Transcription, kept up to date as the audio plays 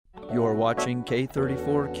You're watching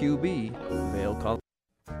K34QB, Vail, Colorado.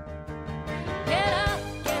 Get up,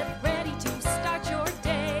 get ready to start your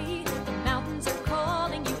day. The mountains are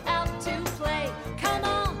calling you out to play. Come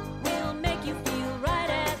on, we'll make you feel right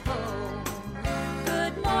at home.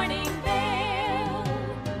 Good morning, Vail.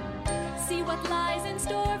 See what lies in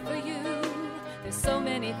store for you. There's so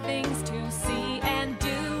many things to see and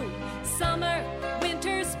do. Summer,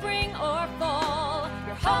 winter, spring, or fall.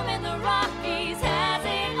 Your home in the Rockies has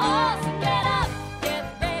it all. So get up, get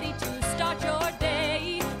ready to start your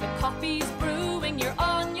day. The coffee's brewing, you're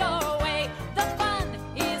on your way. The fun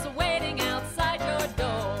is waiting outside your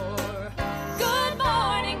door. Good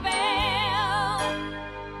morning, Vail.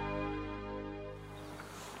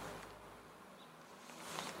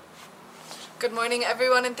 Good morning,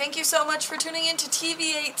 everyone, and thank you so much for tuning in to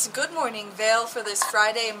TV8's Good Morning Vail for this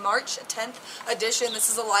Friday, March 10th edition. This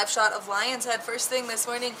is a live shot of Lion's Head first thing this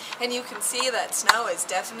morning, and you can see that snow is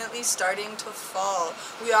definitely starting to fall.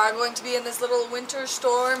 We are going to be in this little winter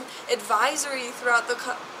storm advisory throughout the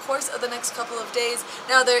course of the next couple of days.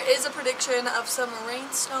 Now, there is a prediction of some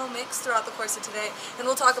rain-snow mix throughout the course of today, and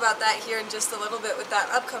we'll talk about that here in just a little bit with that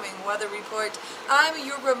upcoming weather report. I'm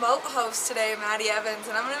your remote host today, Maddie Evans,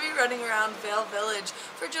 and I'm going to be running around Vail Village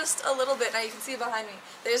for just a little bit. Now, you can see behind me,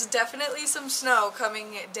 there's definitely some snow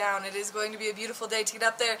coming down. It is going to be a beautiful day to get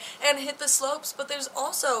up there and hit the slopes, but there's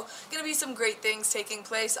also going to be some great things taking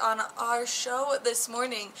place on our show this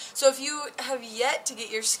morning. So if you have yet to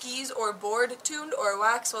get your skis or board tuned or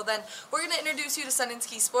waxed, well then we're going to introduce you to Sun and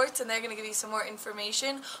Ski Sports, and they're going to give you some more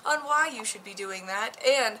information on why you should be doing that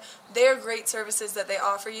and their great services that they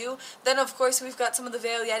offer you. Then of course we've got some of the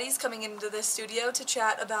Vail Yetis coming into this studio to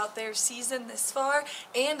chat about their season this far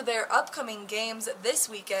and their upcoming games this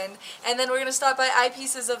weekend. And then we're going to stop by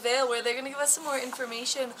Eyepieces of Vail, where they're going to give us some more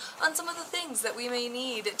information on some of the things that we may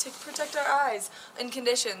need to protect our eyes in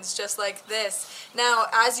conditions just like this. Now,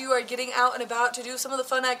 as you are getting out and about to do some of the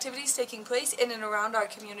fun activities taking place in and around our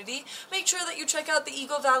community, make sure that you check out the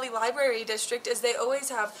Eagle Valley Library District, as they always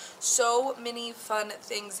have so many fun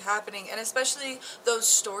things happening, and especially those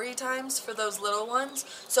story times for those little ones.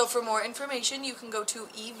 So for more information, you can go to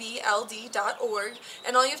evld.org,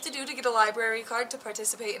 and all you have to do to get a library card to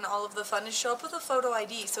participate in all of the fun is show up with a photo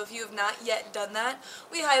ID. So if you have not yet done that,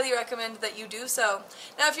 we highly recommend that you do so.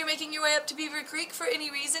 Now, if you're making your way up to Beaver Creek for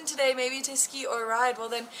any reason today, maybe to ski or ride, well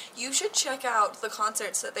then you should check out the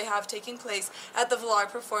concerts that they have taking place at the Villar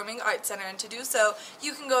Performing Arts Center. And to do so,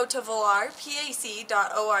 you can go to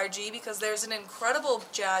villarpac.org, because there's an incredible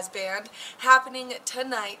jazz band happening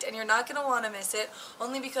tonight, and you're not going to want to miss it,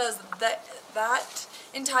 only because that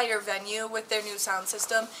entire venue with their new sound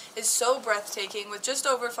system is so breathtaking. With just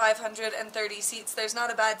over 530 seats, there's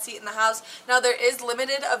not a bad seat in the house. Now, there is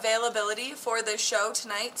limited availability for this show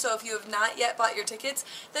tonight, so if you have not yet bought your tickets,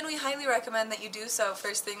 then we highly recommend that you do so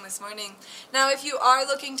first thing this morning. Now, if you are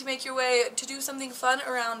looking to make your way to do something fun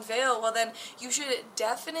around Vail, well then you should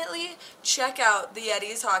definitely check out the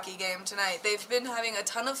Yetis hockey game tonight. They've been having a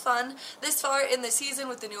ton of fun this far in the season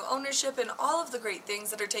with the new ownership and all of the great things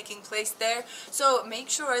that are taking place there. So make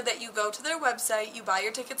sure that you go to their website, you buy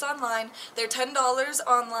your tickets online. They're $10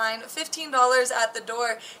 online, $15 at the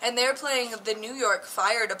door, and they're playing the New York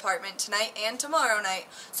Fire Department tonight and tomorrow night.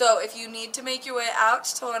 So if you need to make your way out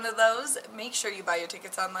to one of those, make sure you buy your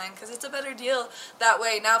tickets online, because it's a better deal that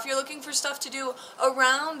way. Now, if you're looking for stuff to do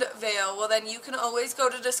around Vail, well then you can always go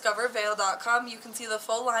to discovervail.com. You can see the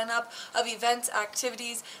full lineup of events,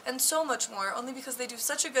 activities, and so much more, only because they do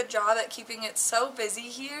such a good job at keeping it so busy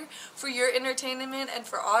here for your entertainment and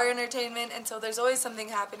for our entertainment. And so there's always something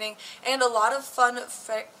happening and a lot of fun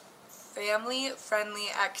family-friendly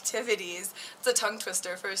activities. It's a tongue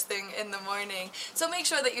twister first thing in the morning. So make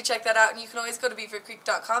sure that you check that out, and you can always go to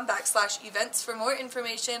beavercreek.com/events for more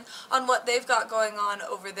information on what they've got going on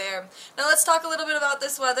over there. Now let's talk a little bit about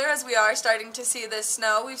this weather, as we are starting to see this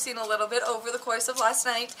snow. We've seen a little bit over the course of last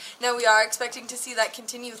night. Now we are expecting to see that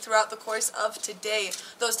continue throughout the course of today.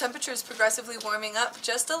 Those temperatures progressively warming up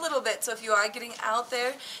just a little bit, so if you are getting out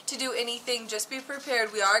there to do anything, just be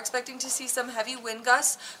prepared. We are expecting to see some heavy wind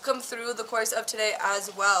gusts come through the course of today as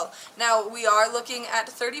well. Now, we are looking at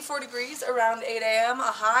 34 degrees around 8 a.m., a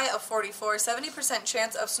high of 44, 70%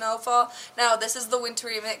 chance of snowfall. Now, this is the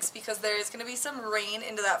wintry mix, because there is going to be some rain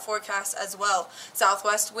into that forecast as well.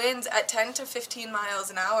 Southwest winds at 10 to 15 miles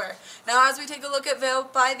an hour. Now, as we take a look at Vail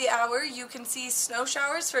by the hour, you can see snow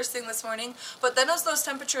showers first thing this morning, but then as those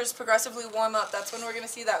temperatures progressively warm up, that's when we're going to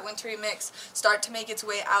see that wintry mix start to make its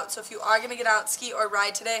way out. So if you are going to get out, ski, or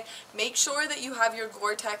ride today, make sure that you have your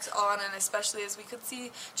Gore-Tex on on, and especially as we could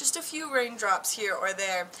see just a few raindrops here or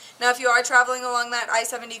there. Now, if you are traveling along that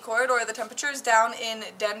I-70 corridor, the temperatures down in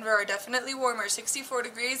Denver are definitely warmer, 64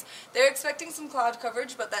 degrees. They're expecting some cloud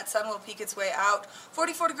coverage, but that sun will peek its way out.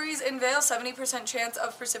 44 degrees in Vail, 70% chance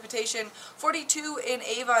of precipitation. 42 in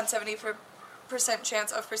Avon, 70%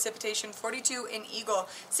 chance of precipitation. 42 in Eagle,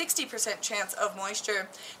 60% chance of moisture.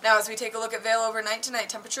 Now, as we take a look at Vail overnight tonight,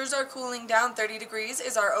 temperatures are cooling down. 30 degrees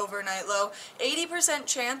is our overnight low. 80%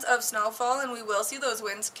 chance of snowfall, and we will see those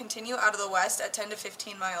winds continue out of the west at 10 to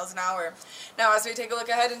 15 miles an hour. Now, as we take a look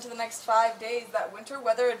ahead into the next 5 days, that winter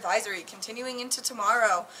weather advisory continuing into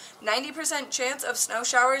tomorrow. 90% chance of snow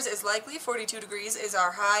showers is likely. 42 degrees is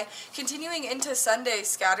our high. Continuing into Sunday,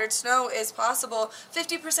 scattered snow is possible.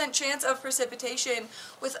 50% chance of precipitation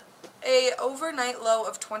with a overnight low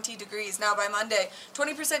of 20 degrees. Now, by Monday,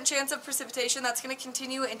 20% chance of precipitation. That's going to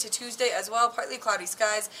continue into Tuesday as well. Partly cloudy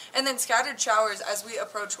skies, and then scattered showers as we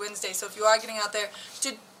approach Wednesday. So if you are getting out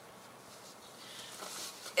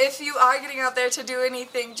there to do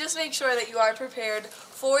anything, just make sure that you are prepared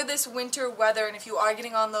for this winter weather. And if you are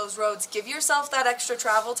getting on those roads, give yourself that extra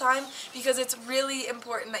travel time, because it's really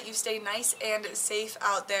important that you stay nice and safe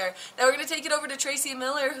out there. Now we're going to take it over to Tracy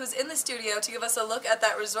Miller, who's in the studio, to give us a look at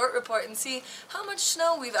that resort report and see how much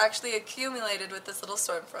snow we've actually accumulated with this little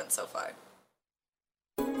storm front so far.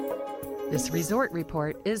 This resort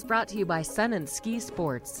report is brought to you by Sun & Ski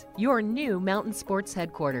Sports, your new mountain sports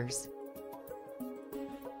headquarters.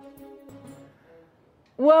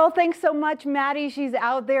 Well, thanks so much, Maddie. She's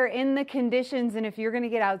out there in the conditions, and if you're going to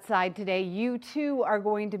get outside today, you too are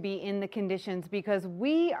going to be in the conditions, because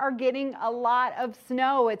we are getting a lot of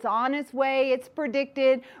snow. It's on its way. It's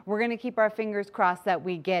predicted. We're going to keep our fingers crossed that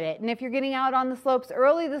we get it. And if you're getting out on the slopes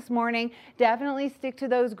early this morning, definitely stick to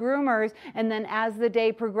those groomers, and then as the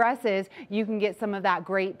day progresses, you can get some of that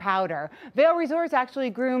great powder. Vail Resorts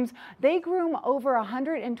actually grooms. They groom over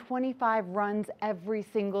 125 runs every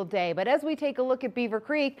single day. But as we take a look at Beaver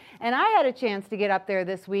Creek, and I had a chance to get up there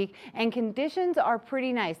this week, and conditions are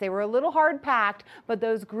pretty nice. They were a little hard packed, but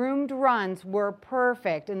those groomed runs were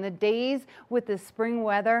perfect, and the days with the spring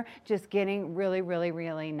weather just getting really, really,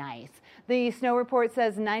 really nice. The snow report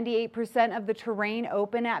says 98% of the terrain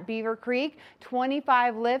open at Beaver Creek,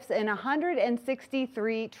 25 lifts, and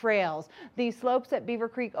 163 trails. The slopes at Beaver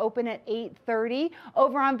Creek open at 8:30.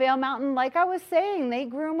 Over on Vail Mountain, like I was saying, they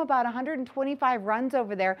groom about 125 runs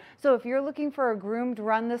over there. So if you're looking for a groomed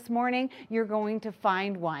run this morning, you're going to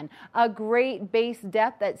find one. A great base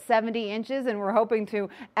depth at 70 inches, and we're hoping to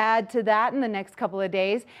add to that in the next couple of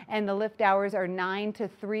days. And the lift hours are 9 to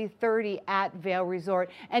 3:30 at Vail Resort.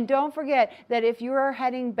 And don't forget that if you are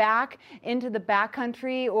heading back into the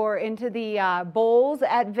backcountry or into the bowls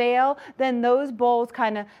at Vail, then those bowls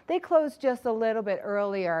they close just a little bit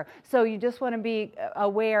earlier. So you just want to be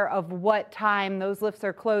aware of what time those lifts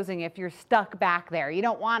are closing if you're stuck back there. You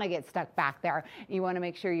don't want to get stuck back there. You want to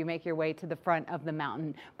make sure you make your way to the front of the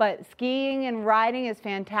mountain. But skiing and riding is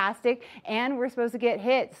fantastic, and we're supposed to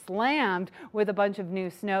get slammed with a bunch of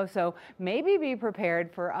new snow, so maybe be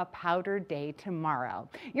prepared for a powder day tomorrow.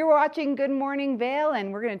 You're watching Good Morning Vail,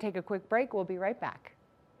 and we're going to take a quick break. We'll be right back.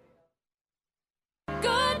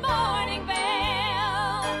 Good morning, Vail.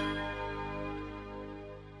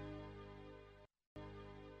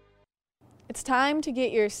 It's time to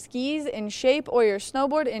get your skis in shape or your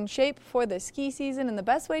snowboard in shape for the ski season, and the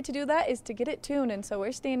best way to do that is to get it tuned. And so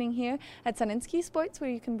we're standing here at Sun & Ski Sports, where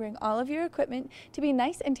you can bring all of your equipment to be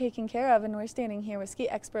nice and taken care of, and we're standing here with ski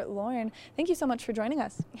expert Lauren. Thank you so much for joining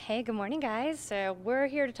us. Hey, good morning, guys. So we're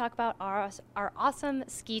here to talk about our awesome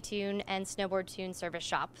ski tune and snowboard tune service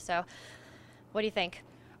shop. So what do you think?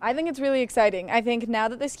 I think it's really exciting. I think now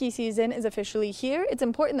that the ski season is officially here, it's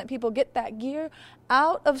important that people get that gear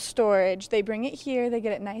out of storage. They bring it here, they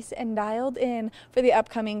get it nice and dialed in for the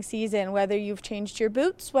upcoming season. Whether you've changed your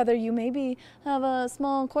boots, whether you maybe have a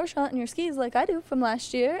small core shot in your skis like I do from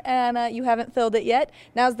last year, and you haven't filled it yet,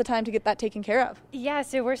 now's the time to get that taken care of. Yeah,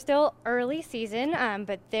 so we're still early season,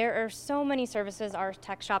 but there are so many services our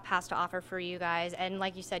tech shop has to offer for you guys. And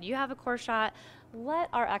like you said, you have a core shot, let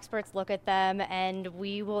our experts look at them, and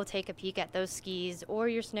we will take a peek at those skis or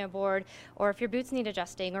your snowboard, or if your boots need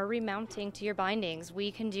adjusting or remounting to your bindings,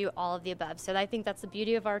 we can do all of the above. So I think that's the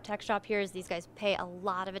beauty of our tech shop here, is these guys pay a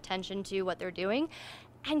lot of attention to what they're doing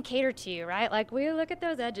and cater to you, right? Like, we look at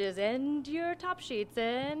those edges and your top sheets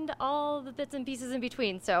and all the bits and pieces in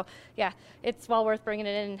between. So yeah, it's well worth bringing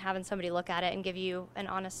it in and having somebody look at it and give you an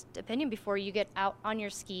honest opinion before you get out on your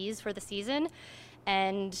skis for the season.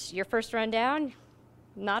 And your first run down,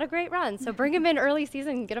 not a great run. So bring them in early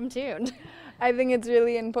season and get them tuned. I think it's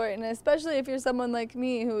really important, especially if you're someone like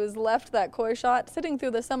me who has left that core shot sitting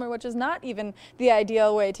through the summer, which is not even the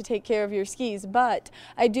ideal way to take care of your skis. But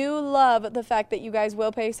I do love the fact that you guys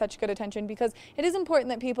will pay such good attention, because it is important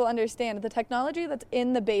that people understand the technology that's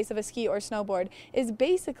in the base of a ski or snowboard is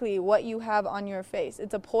basically what you have on your face.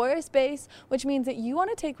 It's a porous base, which means that you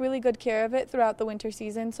want to take really good care of it throughout the winter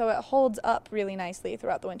season so it holds up really nicely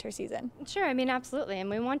throughout the winter season. Sure, I mean, absolutely.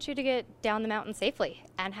 And we want you to get down the mountain safely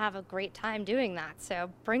and have a great time doing that.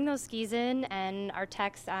 So bring those skis in, and our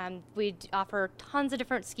techs, we offer tons of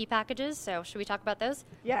different ski packages. So should we talk about those?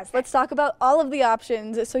 Yes, let's talk about all of the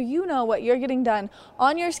options so you know what you're getting done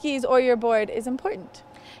on your skis or your board is important.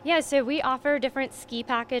 Yeah, so we offer different ski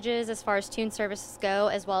packages as far as tune services go,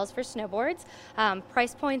 as well as for snowboards.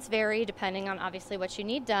 Price points vary depending on obviously what you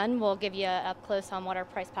need done. We'll give you up close on what our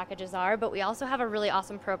price packages are, but we also have a really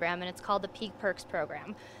awesome program, and it's called the Peak Perks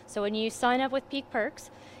program. So when you sign up with Peak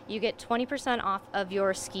Perks, you get 20% off of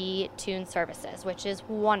your ski tune services, which is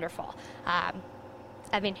wonderful.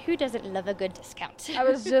 I mean, who doesn't love a good discount? I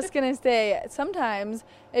was just going to say, sometimes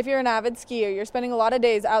if you're an avid skier, you're spending a lot of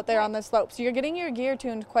days out there on the slopes. So you're getting your gear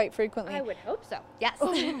tuned quite frequently. I would hope so. Yes.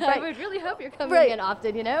 Right. I would really hope you're coming in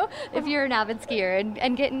often, you know, if you're an avid skier,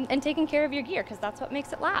 and taking care of your gear, because that's what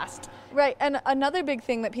makes it last. Right. And another big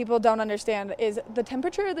thing that people don't understand is the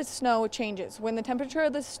temperature of the snow changes. When the temperature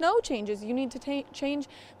of the snow changes, you need to change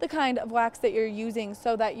the kind of wax that you're using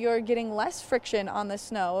so that you're getting less friction on the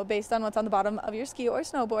snow based on what's on the bottom of your ski or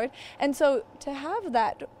snowboard. And so to have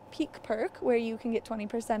that Peak Perk where you can get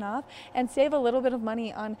 20% off and save a little bit of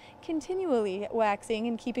money on continually waxing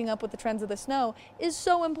and keeping up with the trends of the snow is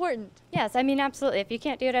so important. Yes, I mean, absolutely. If you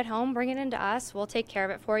can't do it at home, bring it into us. We'll take care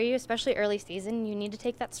of it for you, especially early season. You need to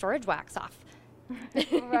take that storage wax off.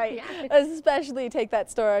 Right. Especially take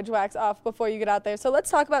that storage wax off before you get out there. So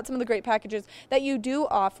let's talk about some of the great packages that you do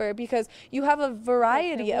offer, because you have a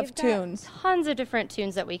variety of tunes. Tons of different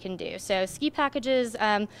tunes that we can do. So ski packages,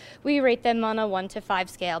 we rate them on a 1 to 5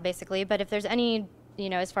 scale basically, but if there's any, you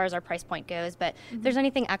know, as far as our price point goes, but if there's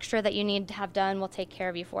anything extra that you need to have done, we'll take care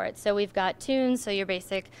of you for it. So we've got tunes, so your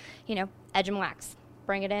basic, you know, edge and wax.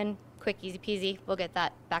 Bring it in. Quick, easy peasy, we'll get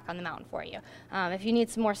that back on the mountain for you. If you need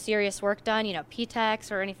some more serious work done, you know,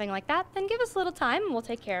 P-Tex or anything like that, then give us a little time and we'll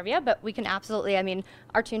take care of you. But we can absolutely, I mean,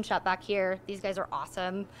 our tune shop back here, these guys are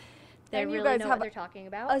awesome. They And you really guys know have what they're talking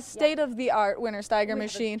about. A state-of-the-art Winter Steiger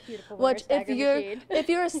machine, beautiful which Winter Steiger machine. if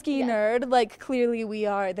you're a ski nerd, like clearly we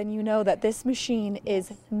are, then you know that this machine is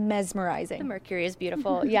The mesmerizing. Mercury is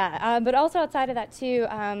beautiful, yeah. But also outside of that too,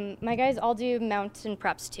 my guys all do mountain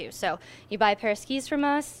preps too. So you buy a pair of skis from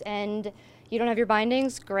us and you don't have your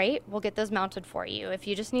bindings, great, we'll get those mounted for you. If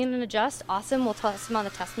you just need an adjust, awesome, we'll test them on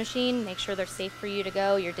the test machine, make sure they're safe for you to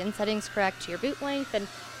go, your DIN setting's correct to your boot length, and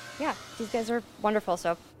yeah, these guys are wonderful,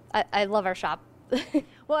 so I love our shop.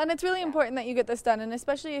 Well, and it's really important that you get this done, and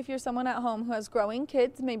especially if you're someone at home who has growing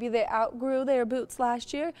kids, maybe they outgrew their boots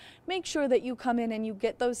last year, make sure that you come in and you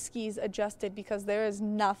get those skis adjusted, because there is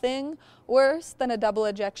nothing worse than a double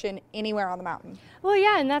ejection anywhere on the mountain. Well,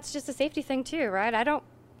 yeah, and that's just a safety thing too, right? I don't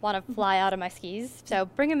want to fly out of my skis, so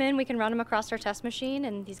bring them in, we can run them across our test machine,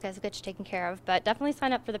 and these guys will get you taken care of. But definitely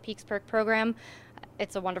sign up for the Peaks Perk program.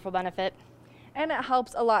 It's a wonderful benefit. And it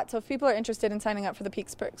helps a lot. So if people are interested in signing up for the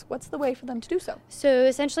Peaks Perks, what's the way for them to do so? So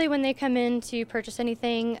essentially when they come in to purchase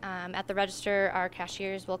anything at the register, our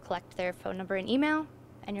cashiers will collect their phone number and email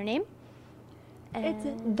and your name. It's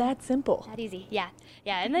that simple. That easy, yeah.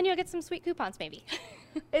 Yeah, and then you'll get some sweet coupons maybe.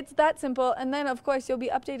 It's that simple. And then, of course, you'll be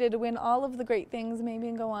updated when all of the great things maybe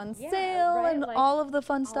go on sale, right, and like all of the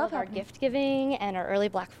fun All stuff of our happens. gift giving and our early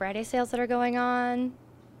Black Friday sales that are going on.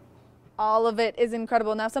 All of it is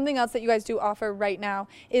incredible. Now, something else that you guys do offer right now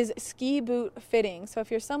is ski boot fitting. So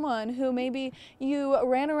if you're someone who maybe you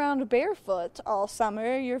ran around barefoot all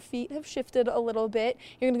summer, your feet have shifted a little bit,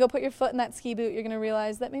 you're going to go put your foot in that ski boot, you're going to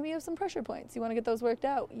realize that maybe you have some pressure points. You want to get those worked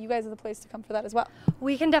out. You guys are the place to come for that as well.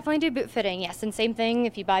 We can definitely do boot fitting, yes. And same thing,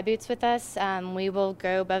 if you buy boots with us, we will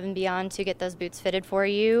go above and beyond to get those boots fitted for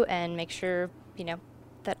you and make sure, you know,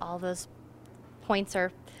 that all those points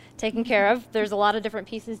are taken care of. There's a lot of different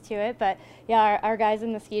pieces to it, but yeah, our guys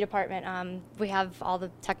in the ski department, we have all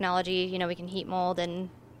the technology, you know, we can heat mold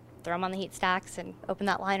and throw them on the heat stacks and open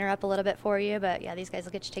that liner up a little bit for you, but yeah, these guys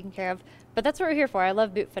will get you taken care of. But that's what we're here for. I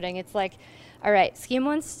love boot fitting. It's like, all right, ski 'em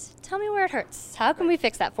once, tell me where it hurts. How can we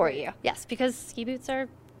fix that for you? Yes, because ski boots are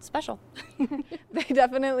special. They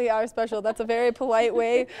definitely are special. That's a very polite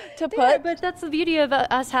way to put. Yeah, but that's the beauty of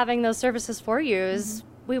us having those services for you is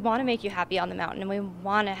we want to make you happy on the mountain and we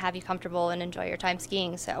want to have you comfortable and enjoy your time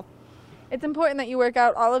skiing. So It's important that you work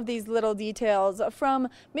out all of these little details, from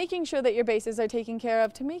making sure that your bases are taken care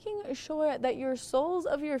of to making sure that your soles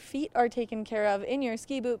of your feet are taken care of in your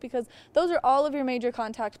ski boot, because those are all of your major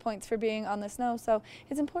contact points for being on the snow. So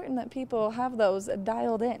it's important that people have those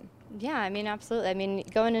dialed in. Yeah, I mean, absolutely. I mean,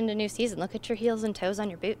 going into new season, look at your heels and toes on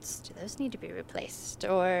your boots. Do those need to be replaced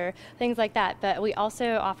or things like that? But we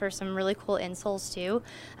also offer some really cool insoles too.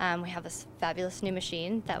 We have this fabulous new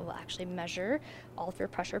machine that will actually measure all of your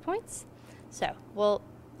pressure points. So,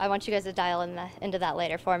 I want you guys to dial into that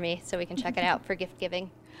later for me so we can check it out for gift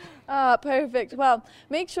giving. Perfect. Well,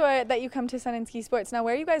 make sure that you come to Sun and Ski Sports. Now,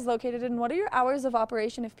 where are you guys located, and what are your hours of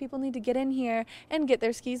operation if people need to get in here and get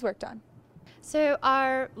their skis worked on? So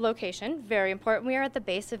our location, very important. We are at the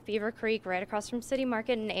base of Beaver Creek, right across from City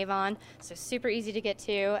Market in Avon, so super easy to get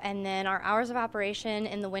to. And then our hours of operation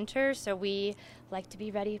in the winter, so we like to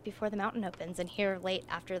be ready before the mountain opens and here late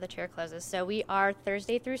after the tour closes. So we are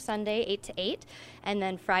Thursday through Sunday, 8 to 8, and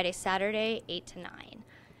then Friday, Saturday, 8 to 9.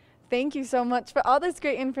 Thank you so much for all this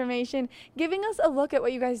great information, giving us a look at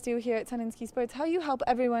what you guys do here at Sun and Ski Sports, how you help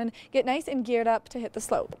everyone get nice and geared up to hit the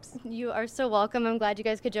slopes. You are so welcome. I'm glad you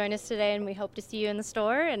guys could join us today, and we hope to see you in the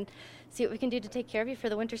store and see what we can do to take care of you for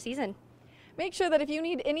the winter season. Make sure that if you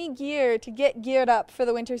need any gear to get geared up for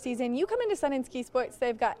the winter season, you come into Sun and Ski Sports.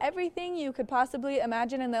 They've got everything you could possibly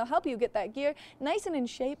imagine, and they'll help you get that gear nice and in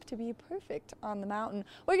shape to be perfect on the mountain.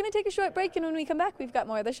 We're going to take a short break, and when we come back, we've got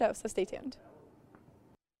more of the show, so stay tuned.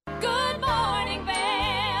 Good morning, Vale.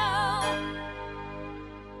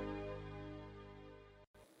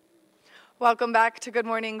 Welcome back to Good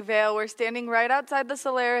Morning Vale. We're standing right outside the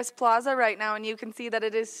Solaris Plaza right now, and you can see that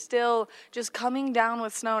it is still just coming down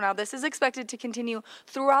with snow. Now, this is expected to continue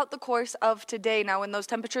throughout the course of today. Now, when those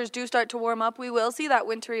temperatures do start to warm up, we will see that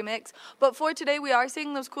wintry mix. But for today, we are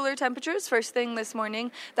seeing those cooler temperatures first thing this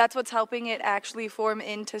morning. That's what's helping it actually form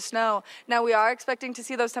into snow. Now, we are expecting to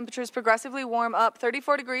see those temperatures progressively warm up.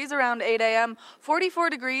 34 degrees around 8 a.m. 44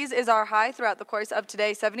 degrees is our high throughout the course of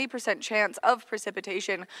today. 70% chance of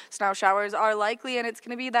precipitation. Snow showers are likely, and it's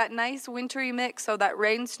going to be that nice wintry mix, so that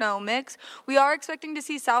rain-snow mix. We are expecting to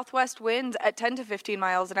see southwest winds at 10 to 15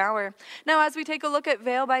 miles an hour. Now, as we take a look at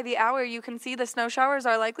Vale by the hour, you can see the snow showers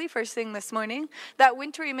are likely first thing this morning. That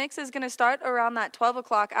wintry mix is going to start around that 12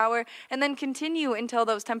 o'clock hour and then continue until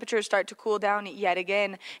those temperatures start to cool down yet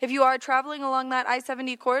again. If you are traveling along that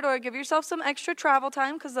I-70 corridor, give yourself some extra travel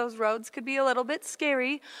time because those roads could be a little bit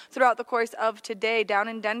scary throughout the course of today. Down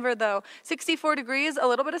in Denver, though, 64 degrees, a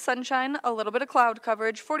little bit of sunshine, a little bit of cloud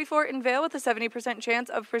coverage. 44 in Vale with a 70% chance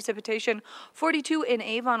of precipitation. 42 in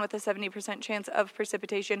Avon with a 70% chance of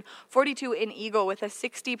precipitation. 42 in Eagle with a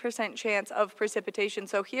 60% chance of precipitation.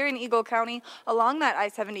 So here in Eagle County, along that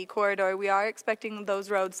I-70 corridor, we are expecting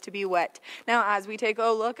those roads to be wet. Now, as we take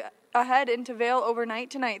a look ahead into Vale overnight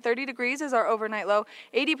tonight, 30 degrees is our overnight low,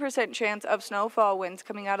 80% chance of snowfall, winds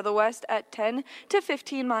coming out of the west at 10 to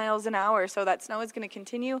 15 miles an hour. So that snow is going to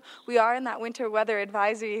continue. We are in that winter weather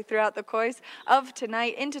advisory throughout the course of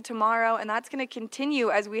tonight into tomorrow, and that's going to continue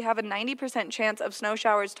as we have a 90% chance of snow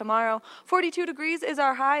showers tomorrow. 42 degrees is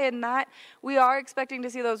our high, and that we are expecting to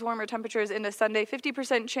see those warmer temperatures into Sunday.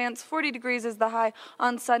 50% chance, 40 degrees is the high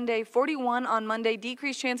on Sunday, 41 on Monday.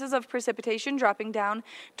 Decreased chances of precipitation dropping down,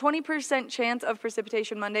 20% chance of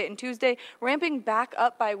precipitation Monday and Tuesday, ramping back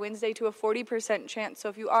up by Wednesday to a 40% chance. So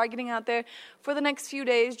if you are getting out there for the next few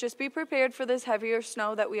days, just be prepared for this heavier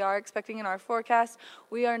snow that we are expecting in our forecast.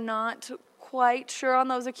 We are not quite sure on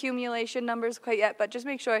those accumulation numbers quite yet, but just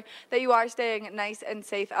make sure that you are staying nice and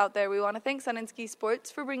safe out there. We want to thank Sun and Ski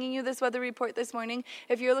Sports for bringing you this weather report this morning.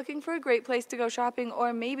 If you're looking for a great place to go shopping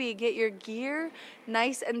or maybe get your gear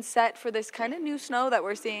nice and set for this kind of new snow that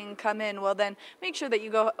we're seeing come in, well then make sure that you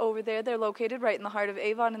go over there. They're located right in the heart of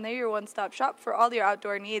Avon, and they're your one-stop shop for all your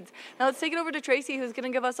outdoor needs. Now let's take it over to Tracy, who's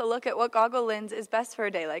going to give us a look at what goggle lens is best for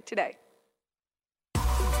a day like today.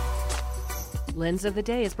 Lens of the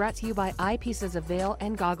Day is brought to you by Eyepieces of Vale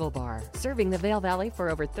and Goggle Bar, serving the Vale Valley for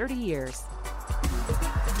over 30 years.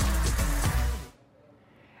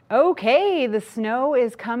 Okay, the snow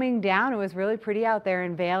is coming down. It was really pretty out there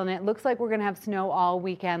in Vale, and it looks like we're going to have snow all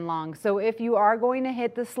weekend long. So if you are going to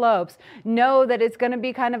hit the slopes, know that it's going to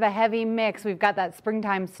be kind of a heavy mix. We've got that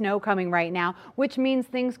springtime snow coming right now, which means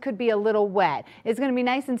things could be a little wet. It's going to be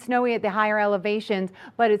nice and snowy at the higher elevations,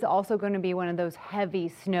 but it's also going to be one of those heavy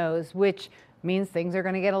snows, which means things are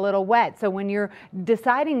going to get a little wet. So when you're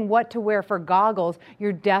deciding what to wear for goggles,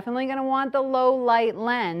 you're definitely going to want the low light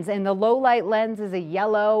lens. And the low light lens is a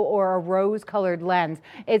yellow or a rose colored lens.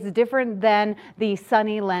 It's different than the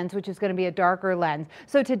sunny lens, which is going to be a darker lens.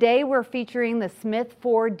 So today we're featuring the Smith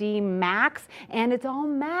 4D Max, and it's all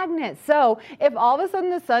magnets. So if all of a sudden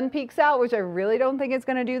the sun peeks out, which I really don't think it's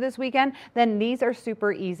going to do this weekend, then these are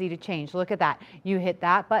super easy to change. Look at that. You hit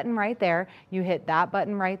that button right there. You hit that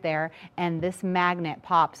button right there, and this magnet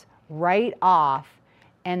pops right off.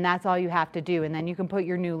 And that's all you have to do. And then you can put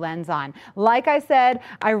your new lens on. Like I said,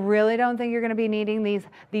 I really don't think you're going to be needing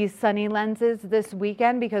these sunny lenses this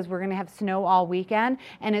weekend because we're going to have snow all weekend.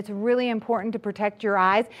 And it's really important to protect your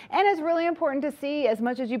eyes. And it's really important to see as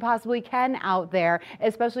much as you possibly can out there,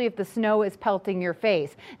 especially if the snow is pelting your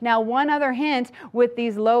face. Now, one other hint with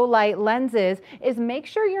these low light lenses is make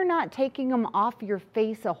sure you're not taking them off your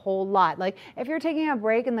face a whole lot. Like if you're taking a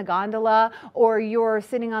break in the gondola or you're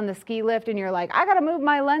sitting on the ski lift and you're like, I got to move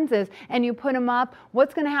my lenses, and you put them up,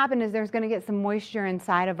 what's going to happen is there's going to get some moisture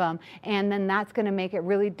inside of them, and then that's going to make it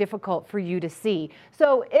really difficult for you to see.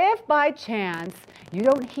 So if by chance you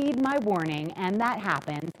don't heed my warning and that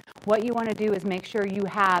happens, what you want to do is make sure you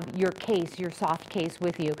have your case, your soft case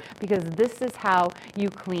with you, because this is how you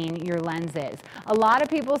clean your lenses. A lot of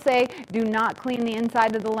people say do not clean the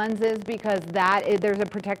inside of the lenses because there's a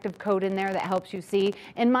protective coat in there that helps you see.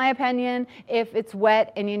 In my opinion, if it's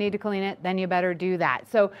wet and you need to clean it, then you better do that.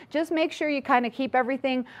 So just make sure you kind of keep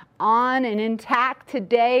everything on and intact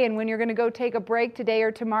today, and when you're going to go take a break today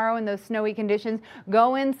or tomorrow in those snowy conditions,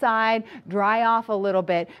 go inside, dry off a little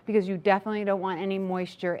bit, because you definitely don't want any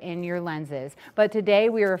moisture in your lenses. But today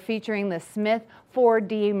we are featuring the Smith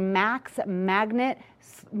 4D Max magnet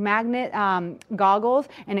goggles,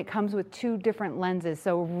 and it comes with 2 different lenses.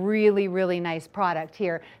 So really, really nice product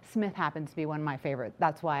here. Smith happens to be one of my favorites.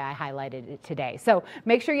 That's why I highlighted it today. So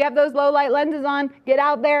make sure you have those low light lenses on. Get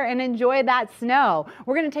out there and enjoy that snow.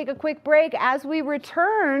 We're going to take a quick break. As we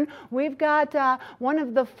return, we've got one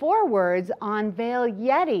of the forwards on Vail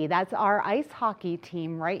Yeti. That's our ice hockey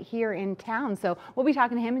team right here in town. So we'll be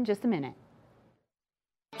talking to him in just a minute.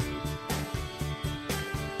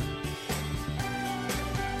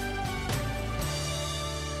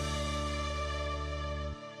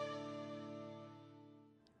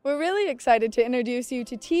 We're really excited to introduce you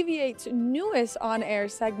to TV8's newest on-air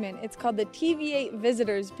segment. It's called the TV8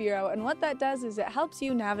 Visitors Bureau, and what that does is it helps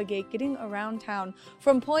you navigate getting around town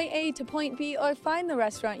from point A to point B, or find the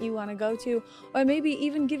restaurant you want to go to, or maybe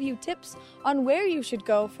even give you tips on where you should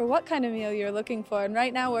go for what kind of meal you're looking for. And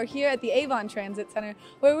right now we're here at the Avon Transit Center,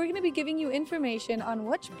 where we're going to be giving you information on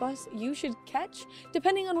which bus you should catch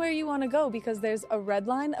depending on where you want to go, because there's a red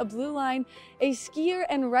line, a blue line, a skier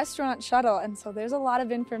and restaurant shuttle, and so there's a lot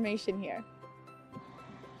of information here.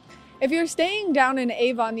 If you're staying down in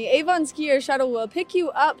Avon, the Avon Skier Shuttle will pick you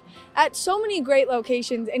up at so many great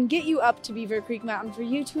locations and get you up to Beaver Creek Mountain for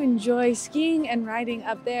you to enjoy skiing and riding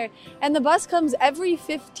up there. And the bus comes every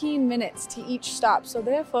 15 minutes to each stop, so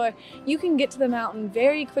therefore you can get to the mountain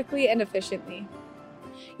very quickly and efficiently.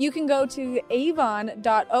 You can go to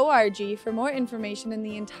avon.org for more information in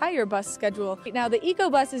the entire bus schedule. Now, the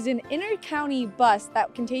EcoBus is an inter-county bus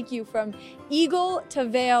that can take you from Eagle to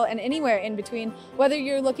Vail and anywhere in between. Whether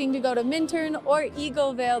you're looking to go to Minturn or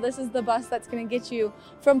Eagle Vail, this is the bus that's going to get you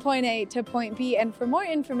from point A to point B. And for more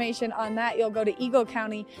information on that, you'll go to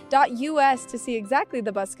eaglecounty.us to see exactly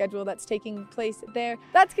the bus schedule that's taking place there.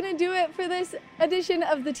 That's going to do it for this edition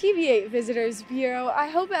of the TV8 Visitors Bureau. I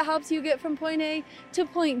hope it helps you get from point A to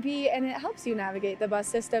point B, and it helps you navigate the bus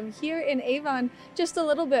system here in Avon just a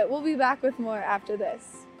little bit. We'll be back with more after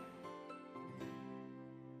this.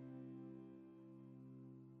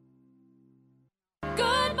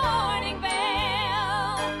 Good morning, Vail.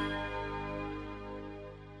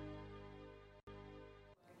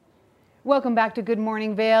 Welcome back to Good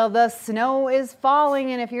Morning Vail. The snow is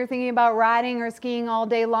falling, and if you're thinking about riding or skiing all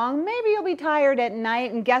day long, maybe you'll be tired at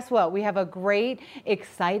night. And guess what? We have a great,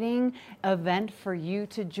 exciting event for you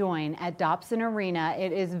to join at Dobson Arena.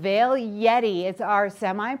 It is Vail Yeti. It's our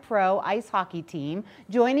semi-pro ice hockey team.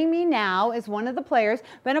 Joining me now is one of the players,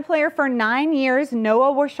 been a player for 9 years,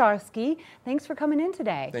 Noah Warshawski. Thanks for coming in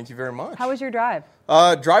today. Thank you very much. How was your drive?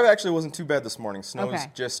 Drive actually wasn't too bad this morning. Snow is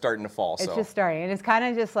just starting to fall. It's just starting, and it's kind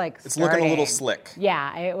of just like it's looking a little slick.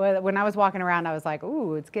 Yeah, when I was walking around, I was like,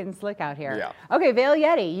 ooh, it's getting slick out here. Yeah. Okay, Vail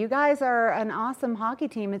Yeti, you guys are an awesome hockey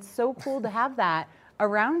team. It's so cool to have that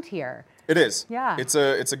around here. It is. Yeah. It's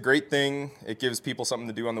a great thing. It gives people something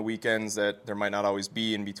to do on the weekends that there might not always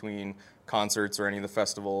be in between concerts or any of the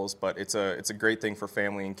festivals, but it's a great thing for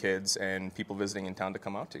family and kids and people visiting in town to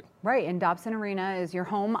come out to. Right, and Dobson Arena is your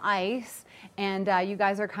home ice, and you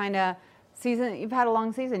guys are kind of you've had a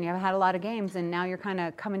long season, you've had a lot of games, and now you're kind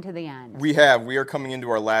of coming to the end. We are coming into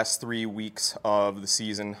our last 3 weeks of the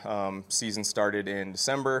season. Season started in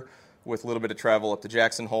December with a little bit of travel up to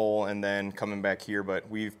Jackson Hole and then coming back here, but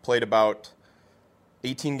we've played about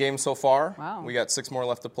 18 games so far. Wow. We got 6 more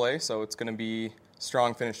left to play, so it's going to be a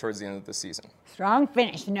strong finish towards the end of the season. Strong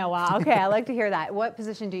finish, Noah. Okay, I like to hear that. What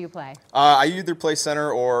position do you play? I either play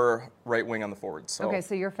center or right wing on the forwards. So. Okay,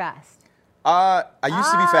 so you're fast. I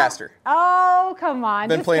used to be faster. Oh, come on.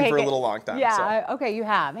 Been just playing take for a it. little long time. Yeah, so. okay, you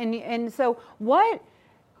have. And so what,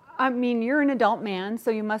 I mean, you're an adult man, so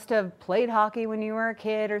you must have played hockey when you were a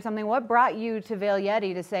kid or something. What brought you to Vail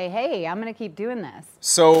Yeti to say, hey, I'm going to keep doing this?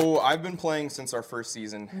 So I've been playing since our first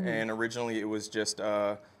season, and originally it was just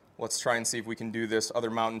let's try and see if we can do this. Other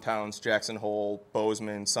mountain towns, Jackson Hole,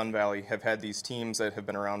 Bozeman, Sun Valley, have had these teams that have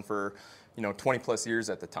been around for 20 plus years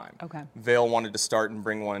at the time. Okay. Vail wanted to start and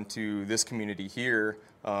bring one to this community here,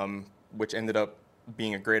 which ended up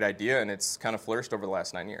being a great idea, and it's kind of flourished over the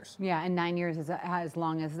last 9 years. Yeah, and 9 years is as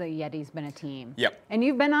long as the Yeti's been a team. Yep. And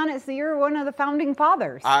you've been on it, so you're one of the founding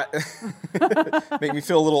fathers. Make me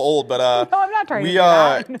feel a little old, but no, I'm not trying to do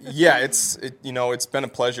that. yeah, it's been a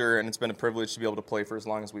pleasure and it's been a privilege to be able to play for as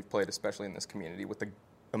long as we've played, especially in this community with the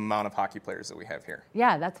amount of hockey players that we have here.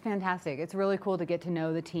 Yeah, that's fantastic. It's really cool to get to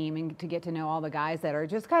know the team and to get to know all the guys that are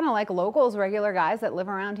just kind of like locals, regular guys that live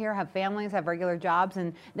around here, have families, have regular jobs,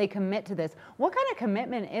 and they commit to this. What kind of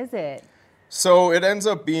commitment is it? So it ends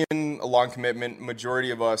up being a long commitment.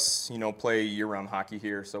 Majority of us, play year-round hockey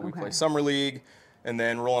here. So we play summer league, and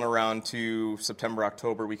then rolling around to September,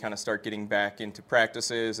 October, we kind of start getting back into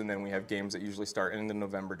practices, and then we have games that usually start in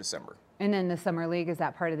November, December. And then the summer league, is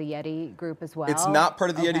that part of the Yeti group as well? It's not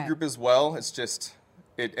part of the Yeti group as well. It's just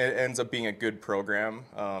it ends up being a good program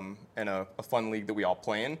and a fun league that we all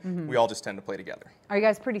play in. Mm-hmm. We all just tend to play together. Are you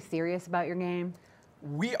guys pretty serious about your game?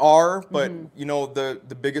 We are, but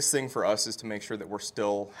the biggest thing for us is to make sure that we're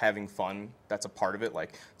still having fun. That's a part of it.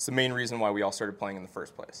 Like, it's the main reason why we all started playing in the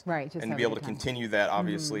first place. Right. Just and to be able to continue that,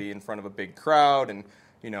 obviously, in front of a big crowd and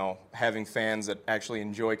having fans that actually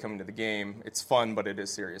enjoy coming to the game. It's fun, but it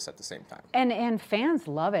is serious at the same time. And fans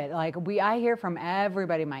love it. Like I hear from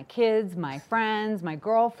everybody, my kids, my friends, my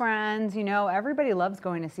girlfriends, everybody loves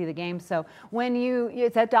going to see the game. So when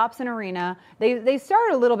it's at Dobson Arena, they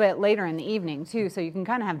start a little bit later in the evening too, so you can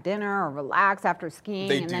kind of have dinner or relax after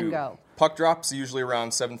skiing then go. Puck drops usually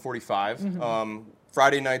around 7:45.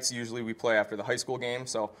 Friday nights usually we play after the high school game,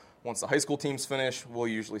 so once the high school teams finish, we'll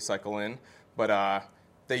usually cycle in. But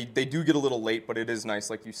they do get a little late, but it is nice,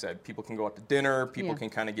 like you said. People can go out to dinner, people can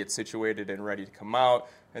kind of get situated and ready to come out,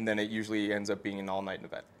 and then it usually ends up being an all-night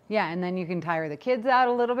event. Yeah, and then you can tire the kids out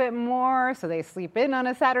a little bit more so they sleep in on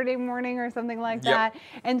a Saturday morning or something like that.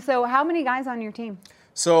 And so how many guys on your team?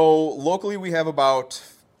 So locally we have about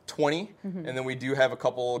 20, and then we do have a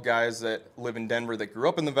couple guys that live in Denver that grew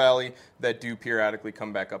up in the Valley that do periodically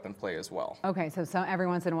come back up and play as well. Okay, so every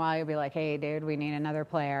once in a while you'll be like, hey, dude, we need another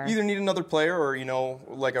player. Either need another player or,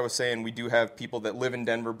 like I was saying, we do have people that live in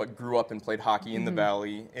Denver but grew up and played hockey in the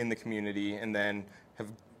Valley, in the community, and then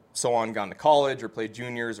have gone to college or played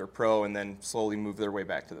juniors or pro and then slowly moved their way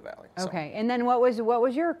back to the Valley. Okay, and then what was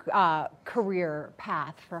your career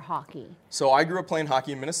path for hockey? So I grew up playing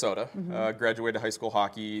hockey in Minnesota, graduated high school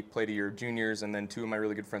hockey, played a year of juniors, and then 2 of my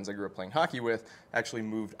really good friends I grew up playing hockey with actually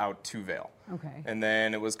moved out to Vail. Okay. And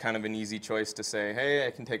then it was kind of an easy choice to say, hey,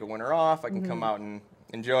 I can take a winter off, I can come out and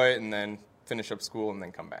enjoy it, and then finish up school and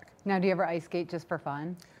then come back. Now, do you ever ice skate just for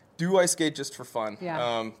fun? Do ice skate just for fun.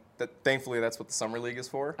 Yeah. Thankfully, that's what the summer league is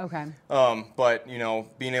for. Okay. But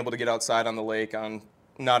being able to get outside on the lake on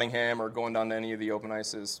Nottingham or going down to any of the open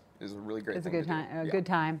ice is a really great thing. It's a good time. Good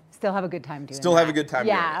time. Still have a good time doing Still that. have a good time.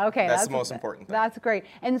 Yeah. Okay. That's the most important thing. That's great.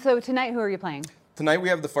 And so tonight, who are you playing? Tonight we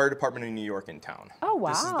have the Fire Department of New York in town. Oh wow.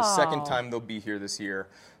 This is the second time they'll be here this year,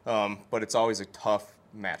 but it's always a tough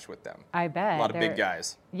match with them. I bet. A lot of big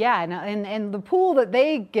guys. Yeah, and the pool that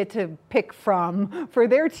they get to pick from for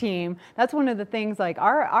their team, that's one of the things, like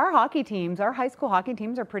our hockey teams, our high school hockey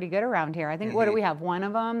teams are pretty good around here. I think, what do we have, one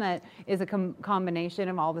of them that is a combination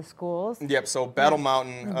of all the schools? Yep, so Battle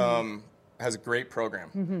Mountain has a great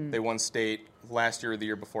program. They won state last year or the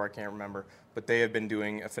year before, I can't remember. But they have been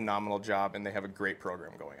doing a phenomenal job, and they have a great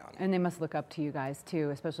program going on. And they must look up to you guys too,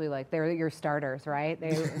 especially like they're your starters, right?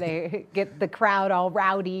 They get the crowd all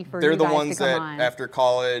rowdy for They're you the guys ones to come that on. after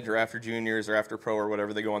college or after juniors or after pro or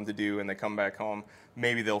whatever they go on to do, and they come back home,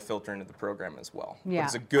 maybe they'll filter into the program as well. Yeah. But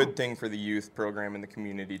it's a good thing for the youth program in the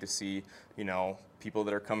community to see, people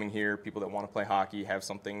that are coming here, people that want to play hockey, have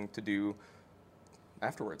something to do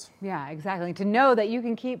afterwards. Yeah, exactly. To know that you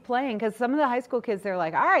can keep playing, because some of the high school kids, they're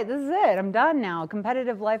like, all right, this is it. I'm done now.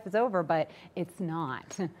 Competitive life is over, but it's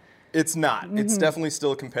not. It's not. It's definitely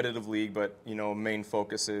still a competitive league, but main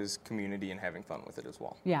focus is community and having fun with it as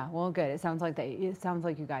well. Yeah, well, good. It sounds like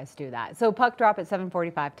you guys do that. So puck drop at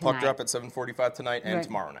 7:45 tonight. Puck drop at 7:45 tonight and Right.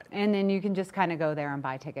 tomorrow night. And then you can just kind of go there and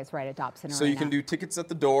buy tickets right at Dobson Arena. So you can do tickets at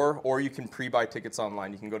the door, or you can pre-buy tickets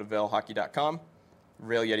online. You can go to vailhockey.com,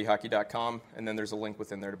 RailYetiHockey.com, and then there's a link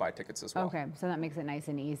within there to buy tickets as well. Okay, so that makes it nice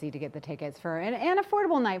and easy to get the tickets for an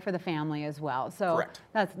affordable night for the family as well. So Correct.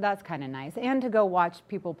 that's kind of nice. And to go watch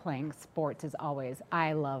people playing sports is always,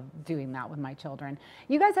 I love doing that with my children.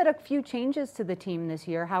 You guys had a few changes to the team this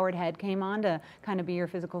year. Howard Head came on to kind of be your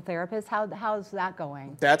physical therapist. How's that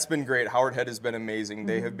going? That's been great. Howard Head has been amazing.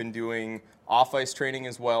 They have been doing off-ice training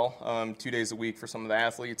as well, 2 days a week for some of the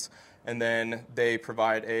athletes, and then they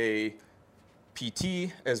provide a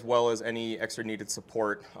PT as well as any extra needed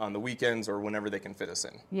support on the weekends or whenever they can fit us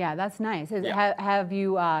in. Yeah, that's nice. Yeah. Have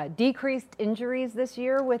you decreased injuries this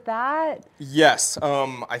year with that? Yes.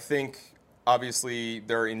 I think obviously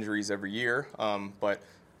there are injuries every year, but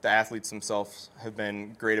the athletes themselves have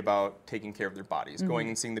been great about taking care of their bodies, going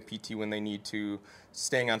and seeing the PT when they need to,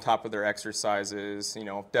 staying on top of their exercises,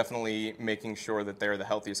 definitely making sure that they're the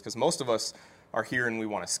healthiest, because most of us are here and we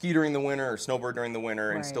want to ski during the winter or snowboard during the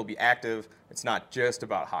winter and Right. still be active. It's not just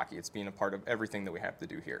about hockey. It's being a part of everything that we have to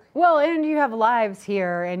do here. Well, and you have lives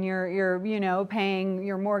here, and you're paying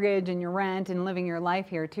your mortgage and your rent and living your life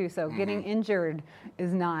here too. So getting injured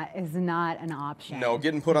is not an option. No,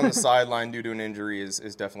 getting put on the sideline due to an injury is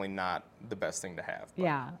definitely not the best thing to have. But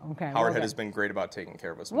Yeah. Okay. Howard well, Head good. has been great about taking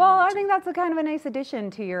care of us. when Well, we need I to. think that's a kind of a nice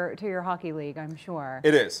addition to your hockey league. I'm sure.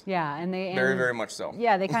 It is. Yeah, and they Very, very much so.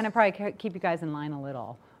 Yeah, they kind of probably keep you guys in line a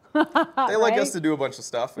little. They like right? us to do a bunch of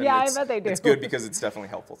stuff. And Yeah, I it's, bet they do. It's good because it's definitely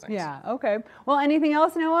helpful things. Yeah. Okay. Well, anything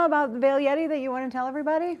else, Noah, about the Vail Yeti that you want to tell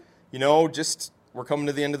everybody? Just we're coming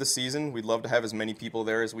to the end of the season. We'd love to have as many people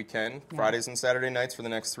there as we can. Yeah. Fridays and Saturday nights for the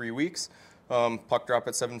next 3 weeks. Puck drop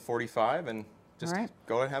at 7:45, and just All right.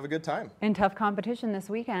 go and have a good time. And tough competition this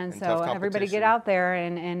weekend, And so tough everybody get competition. out there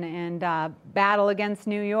and battle against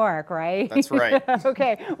New York, right? That's right.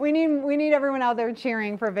 Okay, we need everyone out there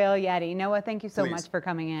cheering for Vail Yeti. Noah, thank you so Please. much for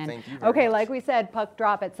coming in. Thank you very Okay, much. like we said, puck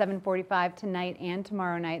drop at 7:45 tonight and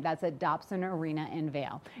tomorrow night. That's at Dobson Arena in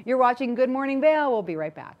Vail. You're watching Good Morning Vail. We'll be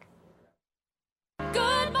right back.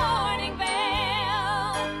 Good morning, Vail.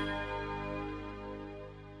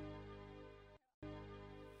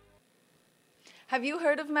 Have you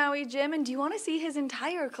heard of Maui Jim, and do you want to see his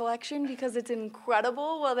entire collection because it's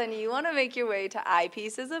incredible? Well, then you want to make your way to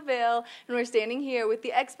Eyepieces of Vail, and we're standing here with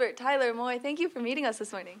the expert Tyler Moy. Thank you for meeting us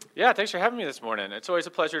this morning. Yeah, thanks for having me this morning. It's always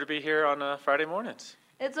a pleasure to be here on Friday mornings.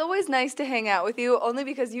 It's always nice to hang out with you, only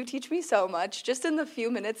because you teach me so much. Just in the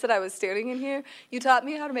few minutes that I was standing in here, you taught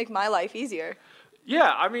me how to make my life easier.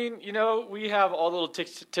 Yeah, I mean, we have all the little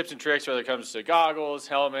tips and tricks, whether it comes to goggles,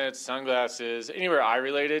 helmets, sunglasses, anywhere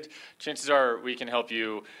eye-related. Chances are we can help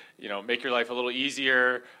you, make your life a little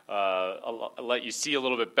easier, let you see a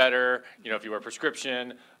little bit better, if you wear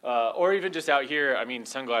prescription, or even just out here. I mean,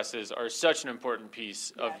 sunglasses are such an important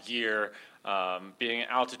piece of gear. Being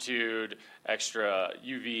altitude, extra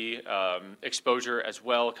UV exposure as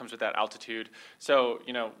well comes with that altitude. So,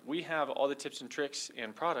 we have all the tips and tricks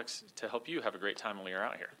and products to help you have a great time when you're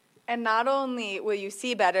out here. And not only will you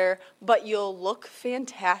see better, but you'll look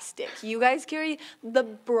fantastic. You guys carry the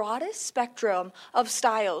broadest spectrum of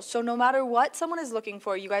styles. So no matter what someone is looking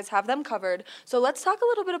for, you guys have them covered. So let's talk a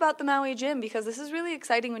little bit about the Maui Gym, because this is really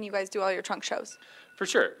exciting when you guys do all your trunk shows. For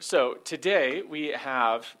sure. So today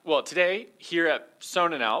today here at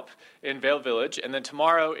Sonnenalp in Vail Village, and then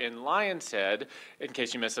tomorrow in Lion's Head, in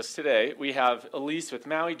case you missed us today, we have Elise with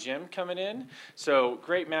Maui Gym coming in. So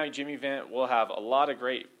great Maui Gym event. We'll have a lot of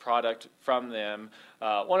great product from them.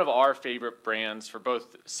 One of our favorite brands for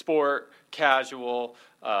both sport, casual,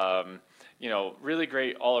 really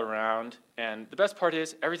great all around. And the best part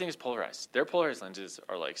is everything is polarized. Their polarized lenses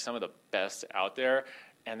are like some of the best out there,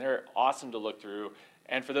 and they're awesome to look through.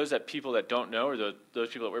 And for those people that don't know, or those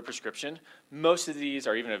people that wear prescription, most of these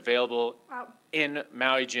are even available in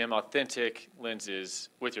Maui Gym authentic lenses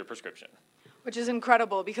with your prescription. Which is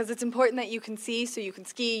incredible because it's important that you can see, so you can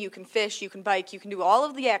ski, you can fish, you can bike, you can do all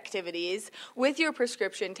of the activities with your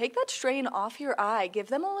prescription. Take that strain off your eye. Give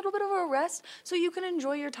them a little bit of a rest so you can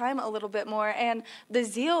enjoy your time a little bit more. And the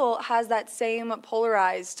Zeal has that same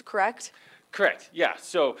polarized, correct? Correct, yeah.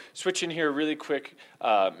 So switch in here really quick.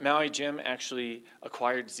 Maui Jim actually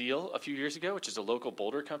acquired Zeal a few years ago, which is a local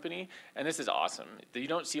Boulder company, and this is awesome. You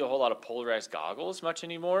don't see a whole lot of polarized goggles much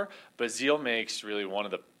anymore, but Zeal makes really one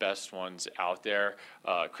of the best ones out there.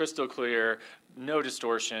 Crystal clear, no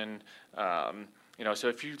distortion. So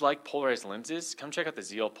if you like polarized lenses, come check out the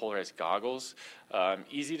Zeal polarized goggles.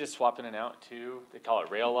 Easy to swap in and out too. They call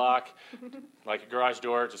it rail lock. Like a garage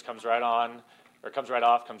door, just comes right on. Or comes right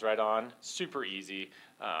off, comes right on. Super easy.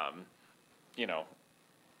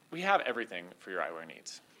 We have everything for your eyewear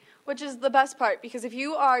needs. Which is the best part, because if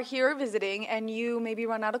you are here visiting and you maybe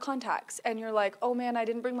run out of contacts and you're like, oh man, I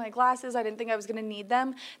didn't bring my glasses, I didn't think I was going to need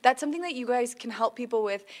them, that's something that you guys can help people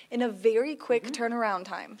with in a very quick turnaround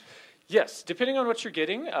time. Yes, depending on what you're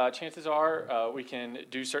getting, chances are we can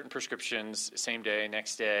do certain prescriptions same day,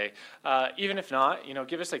 next day. Even if not,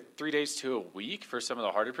 give us like 3 days to a week for some of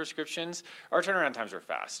the harder prescriptions. Our turnaround times are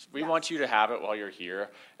fast. We want you to have it while you're here.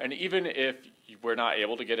 And even if we're not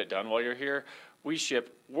able to get it done while you're here, we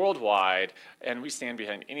ship worldwide, and we stand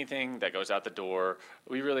behind anything that goes out the door.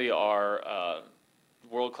 We really are a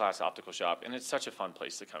world-class optical shop, and it's such a fun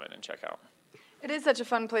place to come in and check out. It is such a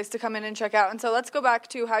fun place to come in and check out. And so let's go back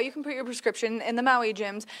to how you can put your prescription in the Maui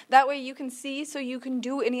gyms. That way you can see, so you can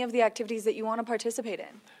do any of the activities that you want to participate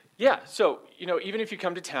in. Yeah, so, even if you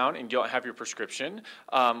come to town and you don't have your prescription,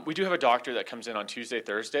 we do have a doctor that comes in on Tuesday,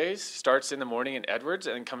 Thursdays, starts in the morning in Edwards,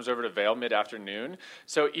 and then comes over to Vail mid-afternoon.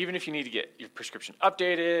 So even if you need to get your prescription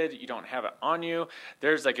updated, you don't have it on you,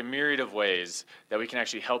 there's like a myriad of ways that we can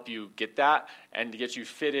actually help you get that and to get you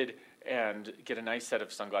fitted and get a nice set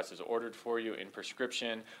of sunglasses ordered for you in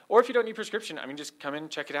prescription. Or if you don't need prescription, just come in,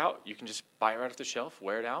 check it out. You can just buy it right off the shelf,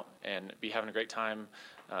 wear it out, and be having a great time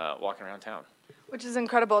walking around town. Which is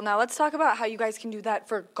incredible. Now let's talk about how you guys can do that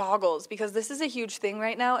for goggles, because this is a huge thing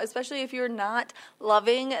right now, especially if you're not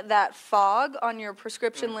loving that fog on your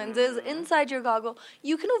prescription lenses inside your goggle.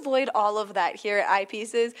 You can avoid all of that here at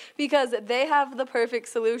Eyepieces because they have the perfect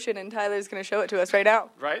solution, and Tyler's going to show it to us right now.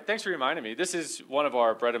 Right? Thanks for reminding me. This is one of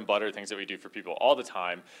our bread and butter things that we do for people all the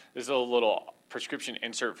time. This is a little prescription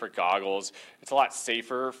insert for goggles. It's a lot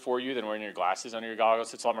safer for you than wearing your glasses under your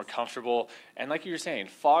goggles. It's a lot more comfortable. And like you were saying,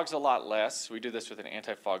 fog's a lot less. We do this with an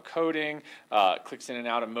anti-fog coating. Clicks in and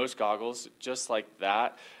out of most goggles just like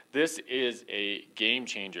that. This is a game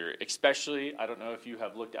changer, especially, I don't know if you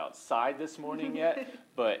have looked outside this morning yet,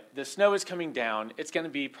 but the snow is coming down. It's going to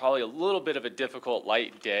be probably a little bit of a difficult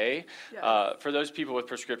light day. Yes. For those people with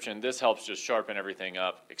prescription, this helps just sharpen everything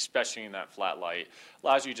up, especially in that flat light.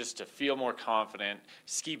 Allows you just to feel more confident,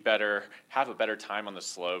 ski better, have a better time on the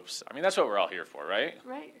slopes. That's what we're all here for, right?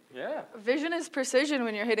 Right. Yeah. Vision is precision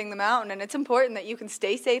when you're hitting the mountain, and it's important that you can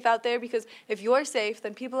stay safe out there, because if you're safe,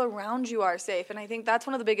 then people around you are safe, and I think that's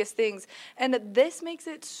one of the biggest things. And this makes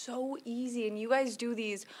it so easy, and you guys do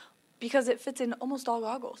these because it fits in almost all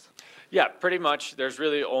goggles. Yeah, pretty much. There's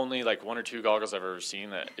really only like 1 or 2 goggles I've ever seen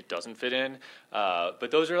that it doesn't fit in, but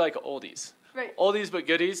those are like oldies. Right. Oldies but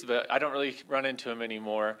goodies, but I don't really run into them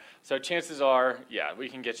anymore. So chances are, we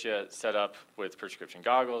can get you set up with prescription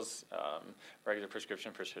goggles, regular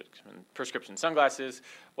prescription sunglasses.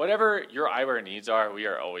 Whatever your eyewear needs are, we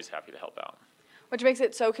are always happy to help out. Which makes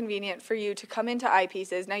it so convenient for you to come into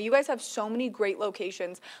Eyepieces. Now, you guys have so many great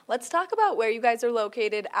locations. Let's talk about where you guys are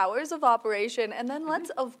located, hours of operation, and then let's,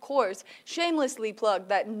 of course, shamelessly plug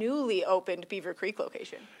that newly opened Beaver Creek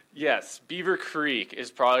location. Yes, Beaver Creek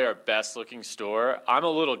is probably our best looking store. I'm a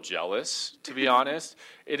little jealous, to be honest.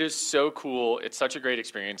 It is so cool. It's such a great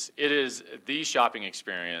experience. It is the shopping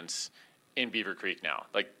experience in Beaver Creek now.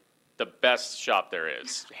 Like, the best shop there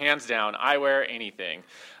is, hands down. Eyewear, anything.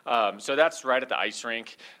 So that's right at the ice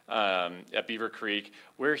rink at Beaver Creek.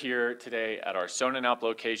 We're here today at our Sonnenalp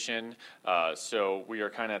location. So we are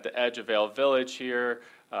kind of at the edge of Vail Village here.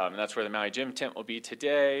 And that's where the Maui Gym tent will be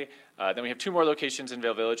today. Then we have 2 more locations in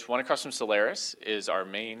Vail Village. One across from Solaris is our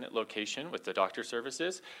main location with the doctor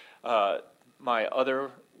services. My other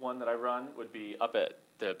one that I run would be up at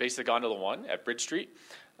the base of Gondola 1 at Bridge Street.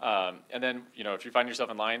 And then, if you find yourself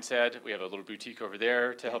in Lion's Head, we have a little boutique over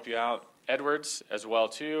there to help you out. Edwards as well,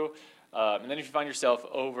 too. And then if you find yourself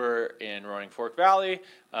over in Roaring Fork Valley,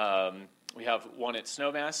 we have one at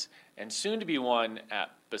Snowmass and soon to be one at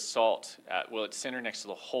Basalt at Willett Center next to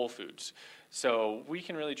the Whole Foods. So we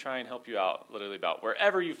can really try and help you out literally about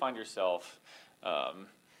wherever you find yourself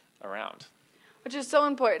around. Which is so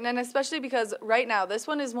important, and especially because right now this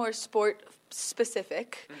one is more sport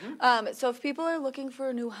specific. So if people are looking for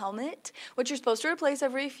a new helmet, which you're supposed to replace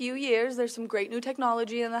every few years, there's some great new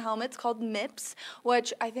technology in the helmets called MIPS,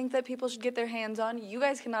 which I think that people should get their hands on. You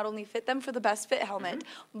guys can not only fit them for the best fit helmet,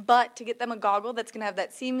 but to get them a goggle that's going to have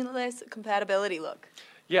that seamless compatibility look.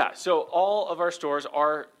 Yeah, so all of our stores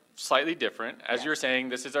are slightly different. As you were saying,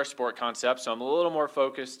 this is our sport concept, so I'm a little more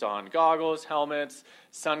focused on goggles, helmets,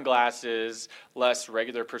 sunglasses, less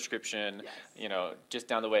regular prescription, you know, just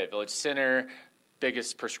down the way at Village Center,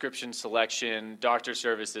 biggest prescription selection, doctor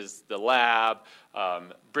services, the lab.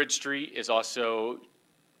 Bridge Street is also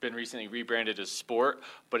been recently rebranded as Sport,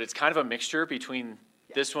 but it's kind of a mixture between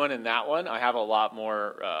this one and that one. I have a lot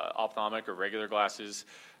more ophthalmic or regular glasses.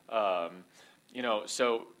 You know,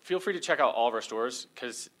 so feel free to check out all of our stores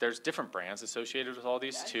because there's different brands associated with all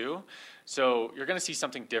these too. So you're going to see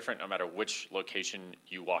something different no matter which location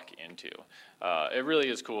you walk into. It really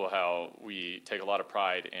is cool how we take a lot of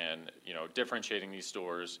pride in, you know, differentiating these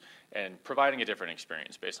stores and providing a different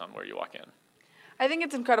experience based on where you walk in. I think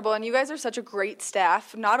it's incredible, and you guys are such a great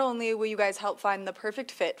staff. Not only will you guys help find the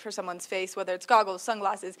perfect fit for someone's face, whether it's goggles,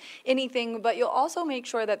 sunglasses, anything, but you'll also make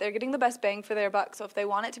sure that they're getting the best bang for their buck. So if they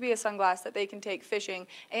want it to be a sunglass that they can take fishing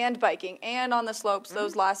and biking and on the slopes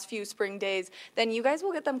those last few spring days, then you guys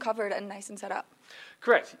will get them covered and nice and set up.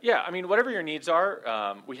 Correct. Yeah, I mean, whatever your needs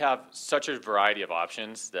are, we have such a variety of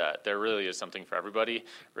options that there really is something for everybody,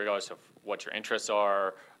 regardless of what your interests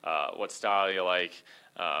are, what style you like.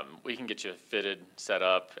 We can get you fitted, set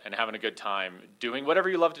up, and having a good time doing whatever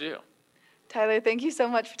you love to do. Tyler, thank you so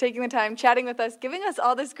much for taking the time, chatting with us, giving us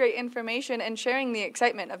all this great information, and sharing the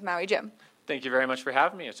excitement of Maui Gym. Thank you very much for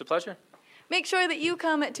having me. It's a pleasure. Make sure that you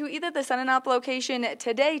come to either the Sun and Up location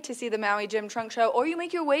today to see the Maui Gym Trunk Show, or you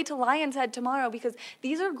make your way to Lion's Head tomorrow, because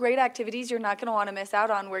these are great activities you're not going to want to miss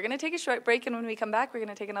out on. We're going to take a short break, and when we come back, we're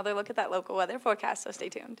going to take another look at that local weather forecast, so stay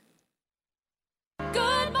tuned.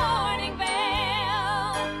 Good morning, Vale.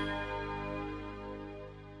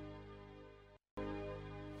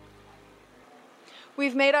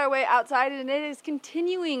 We've made our way outside, and it is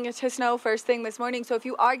continuing to snow first thing this morning. So if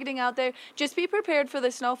you are getting out there, just be prepared for the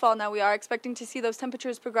snowfall. Now, we are expecting to see those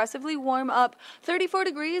temperatures progressively warm up. 34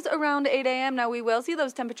 degrees around 8 a.m. Now, we will see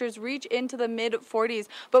those temperatures reach into the mid-40s,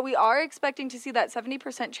 but we are expecting to see that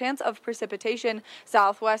 70% chance of precipitation.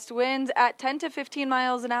 Southwest winds at 10 to 15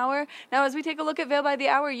 miles an hour. Now, as we take a look at Vail by the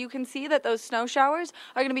Hour, you can see that those snow showers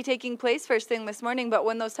are going to be taking place first thing this morning, but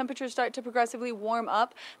when those temperatures start to progressively warm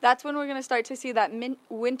up, that's when we're going to start to see that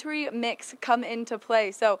wintry mix come into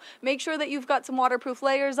play. So make sure that you've got some waterproof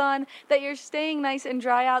layers on, that you're staying nice and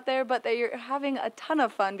dry out there, but that you're having a ton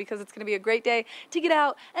of fun, because it's going to be a great day to get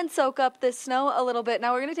out and soak up this snow a little bit.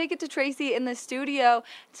 Now we're going to take it to Tracy in the studio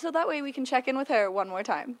so that way we can check in with her one more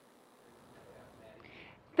time.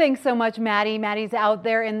 Thanks so much, Maddie. Maddie's out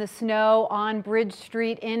there in the snow on Bridge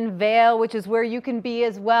Street in Vail, which is where you can be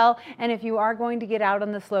as well. And if you are going to get out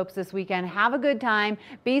on the slopes this weekend, have a good time.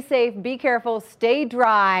 Be safe, be careful, stay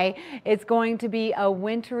dry. It's going to be a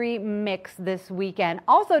wintry mix this weekend.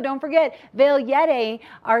 Also, don't forget, Vail Yeti,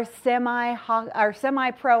 our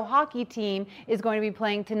semi-pro hockey team, is going to be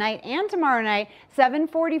playing tonight and tomorrow night.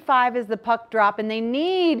 7:45 is the puck drop, and they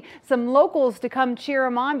need some locals to come cheer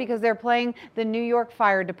them on because they're playing the New York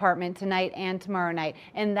Fire Department tonight and tomorrow night,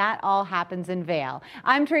 and that all happens in Vail.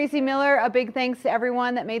 I'm Tracy Miller. A big thanks to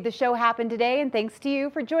everyone that made the show happen today, and thanks to you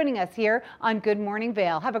for joining us here on Good Morning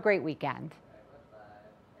Vail. Have a great weekend.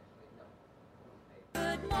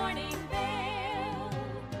 Good morning, Vail.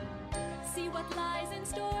 See what lies in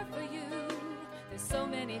store for you. There's so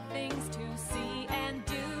many things to see and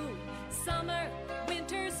do. Summer,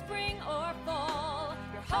 winter, spring, or fall.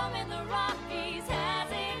 Your home in the Rockies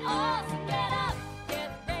has it all.